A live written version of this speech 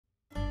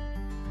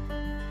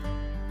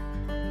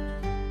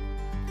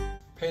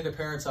Panda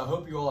parents, I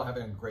hope you all are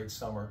having a great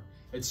summer.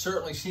 It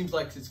certainly seems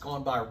like it's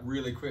gone by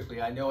really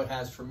quickly. I know it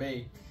has for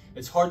me.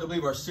 It's hard to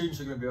believe our students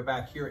are going to be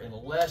back here in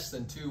less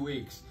than 2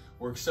 weeks.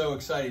 We're so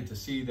excited to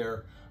see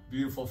their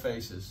beautiful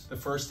faces. The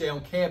first day on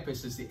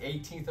campus is the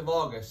 18th of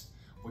August.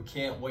 We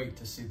can't wait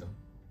to see them.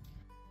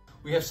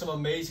 We have some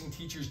amazing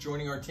teachers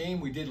joining our team.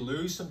 We did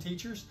lose some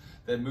teachers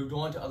that moved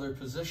on to other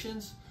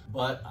positions,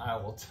 but I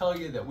will tell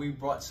you that we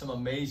brought some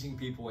amazing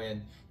people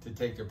in to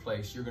take their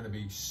place. You're going to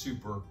be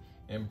super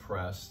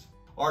impressed.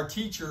 Our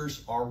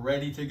teachers are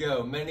ready to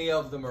go. Many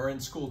of them are in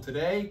school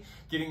today,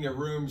 getting their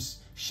rooms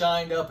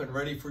shined up and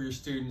ready for your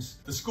students.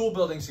 The school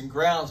buildings and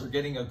grounds are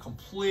getting a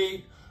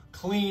complete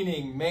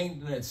cleaning,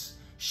 maintenance,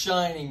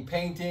 shining,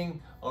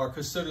 painting. Our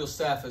custodial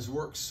staff has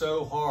worked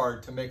so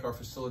hard to make our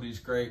facilities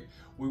great.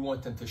 We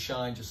want them to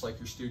shine just like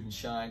your students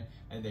shine,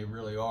 and they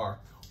really are.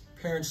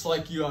 Parents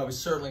like you, I was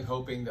certainly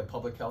hoping the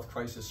public health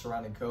crisis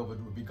surrounding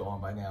COVID would be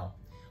gone by now,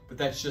 but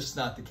that's just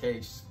not the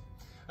case.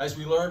 As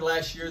we learned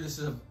last year, this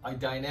is a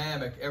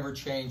dynamic,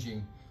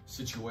 ever-changing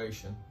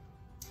situation.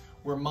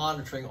 We're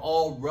monitoring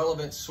all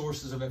relevant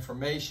sources of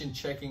information,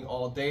 checking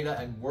all data,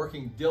 and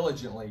working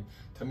diligently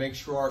to make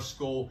sure our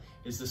school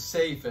is the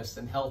safest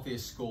and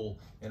healthiest school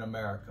in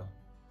America.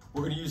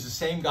 We're going to use the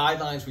same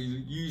guidelines we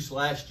used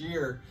last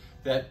year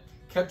that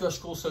kept our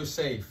school so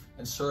safe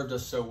and served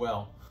us so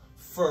well.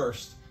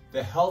 First,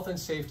 the health and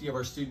safety of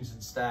our students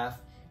and staff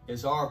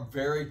is our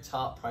very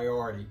top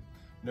priority.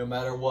 No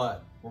matter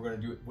what, we're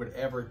going to do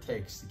whatever it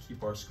takes to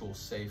keep our schools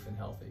safe and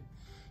healthy.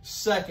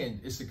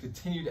 Second is the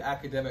continued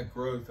academic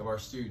growth of our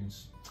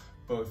students,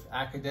 both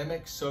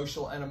academic,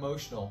 social, and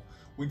emotional.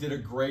 We did a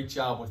great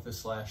job with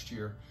this last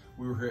year.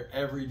 We were here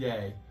every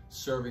day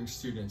serving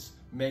students,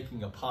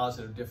 making a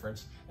positive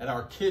difference, and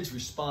our kids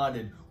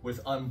responded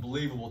with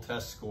unbelievable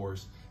test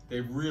scores.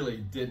 They really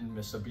didn't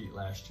miss a beat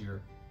last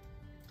year.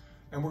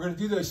 And we're going to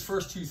do those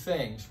first two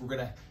things. We're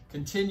going to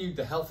continue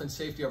the health and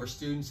safety of our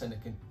students and the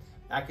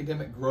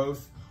academic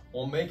growth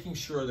while making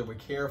sure that we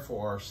care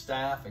for our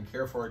staff and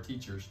care for our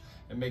teachers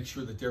and make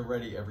sure that they're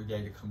ready every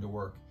day to come to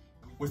work.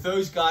 With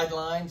those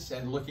guidelines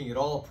and looking at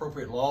all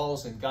appropriate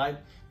laws and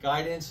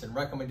guidance and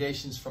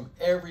recommendations from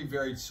every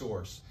varied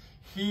source,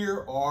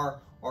 here are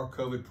our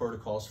COVID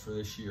protocols for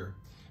this year.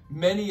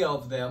 Many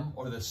of them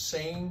are the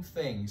same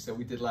things that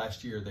we did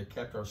last year that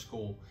kept our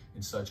school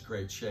in such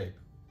great shape.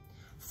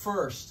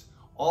 First,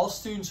 all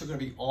students are going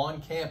to be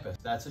on campus.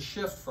 That's a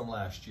shift from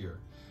last year,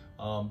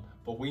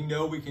 but we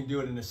know we can do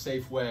it in a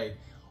safe way.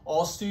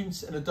 All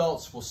students and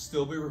adults will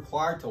still be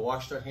required to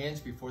wash their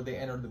hands before they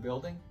enter the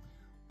building.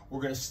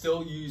 We're going to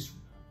still use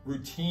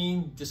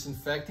routine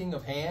disinfecting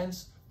of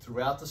hands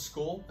throughout the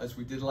school as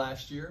we did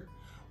last year.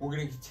 We're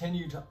going to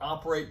continue to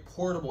operate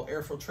portable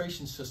air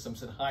filtration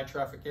systems in high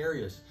traffic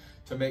areas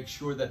to make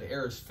sure that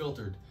air is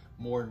filtered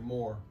more and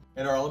more.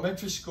 In our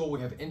elementary school, we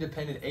have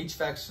independent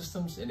HVAC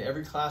systems in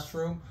every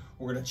classroom.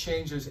 We're going to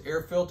change those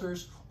air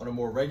filters on a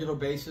more regular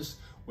basis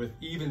with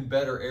even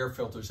better air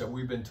filters that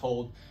we've been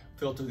told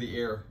filter the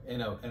air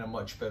in a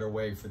much better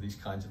way for these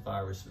kinds of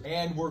viruses.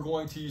 And we're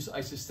going to use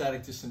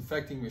isostatic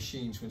disinfecting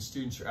machines when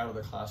students are out of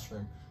the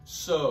classroom.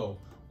 So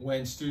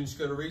when students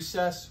go to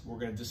recess, we're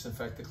going to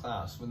disinfect the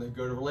class. When they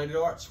go to related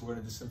arts, we're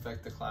going to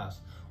disinfect the class.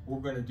 We're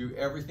going to do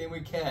everything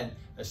we can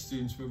as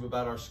students move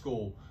about our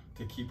school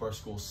to keep our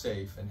school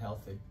safe and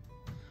healthy.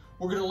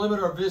 We're going to limit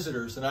our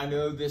visitors, and I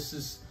know this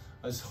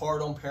is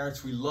hard on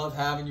parents. We love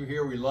having you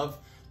here. We love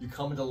you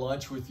coming to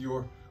lunch with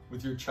your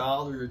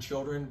child or your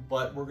children,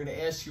 but we're going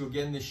to ask you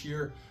again this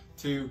year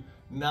to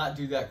not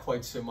do that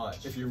quite so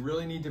much. If you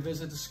really need to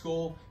visit the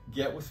school,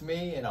 get with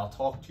me and I'll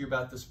talk to you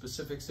about the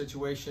specific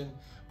situation,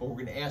 but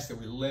we're going to ask that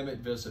we limit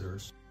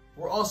visitors.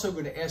 We're also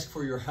going to ask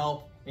for your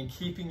help in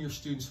keeping your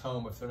students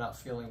home if they're not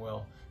feeling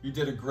well. You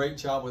did a great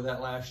job with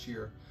that last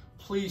year.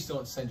 Please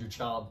don't send your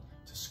child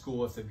to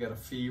school if they've got a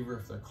fever,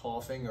 if they're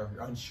coughing or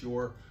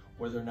unsure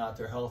whether or not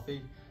they're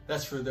healthy.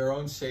 That's for their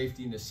own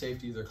safety and the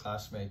safety of their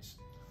classmates.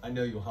 I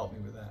know you'll help me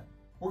with that.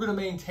 We're going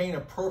to maintain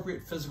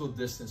appropriate physical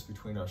distance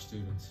between our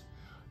students.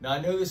 Now, I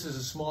know this is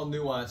a small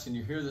nuance and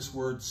you hear this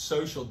word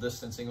social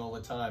distancing all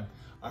the time.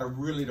 I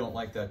really don't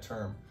like that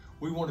term.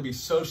 We want to be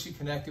socially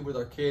connected with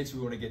our kids.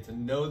 We want to get to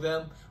know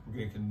them. We're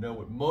going to get to know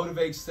what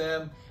motivates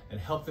them and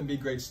help them be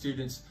great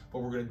students, but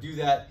we're going to do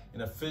that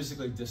in a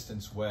physically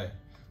distanced way.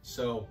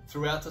 So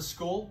throughout the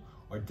school,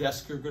 our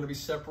desks are going to be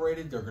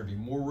separated. There's going to be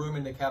more room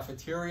in the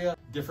cafeteria,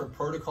 different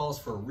protocols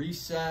for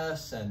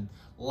recess and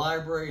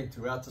library and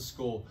throughout the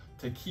school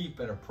to keep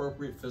an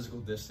appropriate physical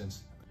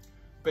distance.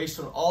 Based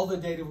on all the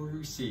data we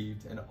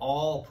received and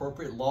all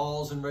appropriate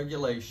laws and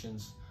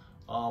regulations,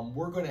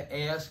 we're going to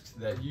ask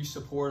that you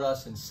support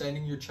us in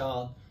sending your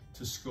child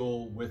to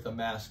school with a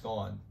mask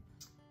on.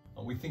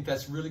 We think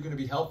that's really going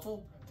to be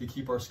helpful to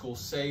keep our schools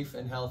safe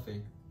and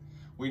healthy.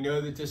 We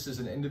know that this is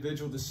an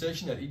individual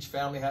decision that each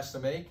family has to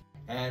make,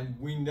 and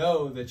we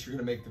know that you're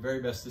going to make the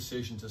very best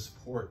decision to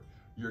support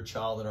your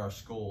child in our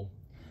school.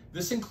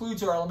 This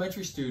includes our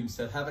elementary students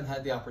that haven't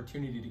had the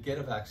opportunity to get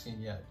a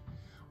vaccine yet.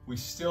 We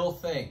still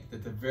think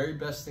that the very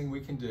best thing we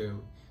can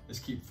do is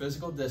keep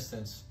physical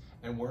distance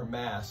and wear a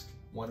mask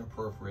when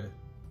appropriate.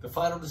 The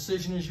final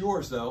decision is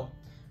yours though.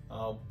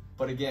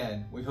 But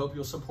again, we hope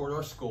you'll support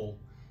our school.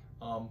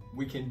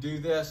 We can do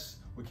this.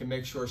 We can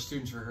make sure our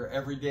students are here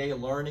every day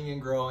learning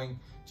and growing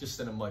just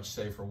in a much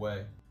safer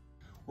way.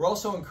 We're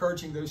also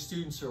encouraging those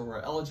students who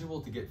are eligible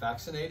to get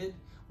vaccinated.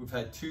 We've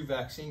had 2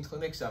 vaccine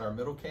clinics at our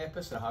middle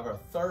campus and have our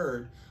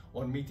 3rd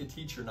on Meet the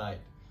Teacher night.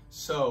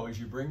 So as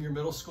you bring your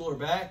middle schooler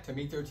back to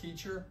meet their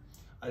teacher,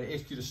 I'd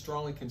ask you to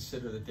strongly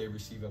consider that they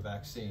receive a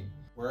vaccine.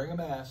 Wearing a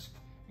mask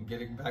and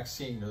getting a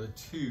vaccine are the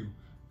 2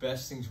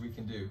 best things we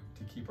can do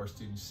to keep our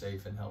students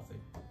safe and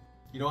healthy.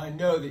 You know, I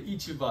know that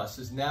each of us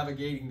is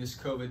navigating this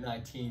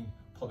COVID-19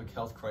 public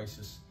health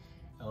crisis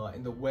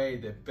in the way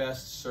that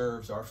best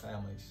serves our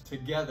families.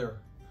 Together,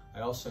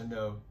 I also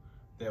know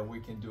that we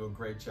can do a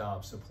great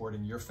job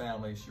supporting your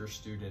families, your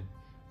student,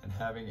 and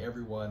having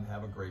everyone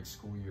have a great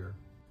school year.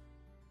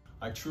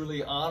 I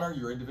truly honor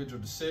your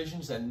individual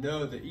decisions and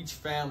know that each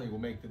family will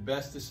make the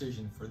best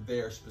decision for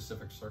their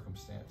specific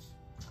circumstance.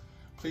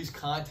 Please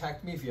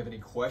contact me if you have any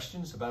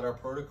questions about our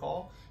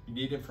protocol, you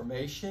need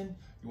information,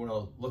 you want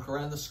to look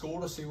around the school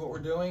to see what we're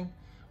doing.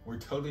 We're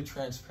totally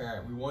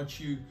transparent. We want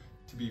you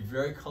to be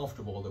very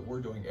comfortable that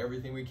we're doing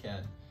everything we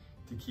can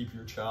to keep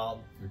your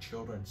child, your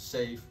children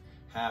safe,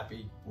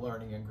 happy,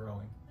 learning and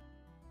growing.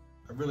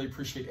 I really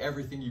appreciate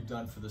everything you've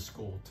done for the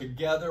school.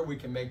 Together we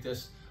can make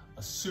this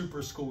a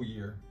super school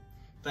year.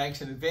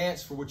 Thanks in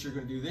advance for what you're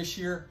going to do this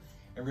year.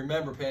 And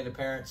remember, Panda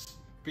parents,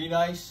 be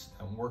nice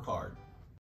and work hard.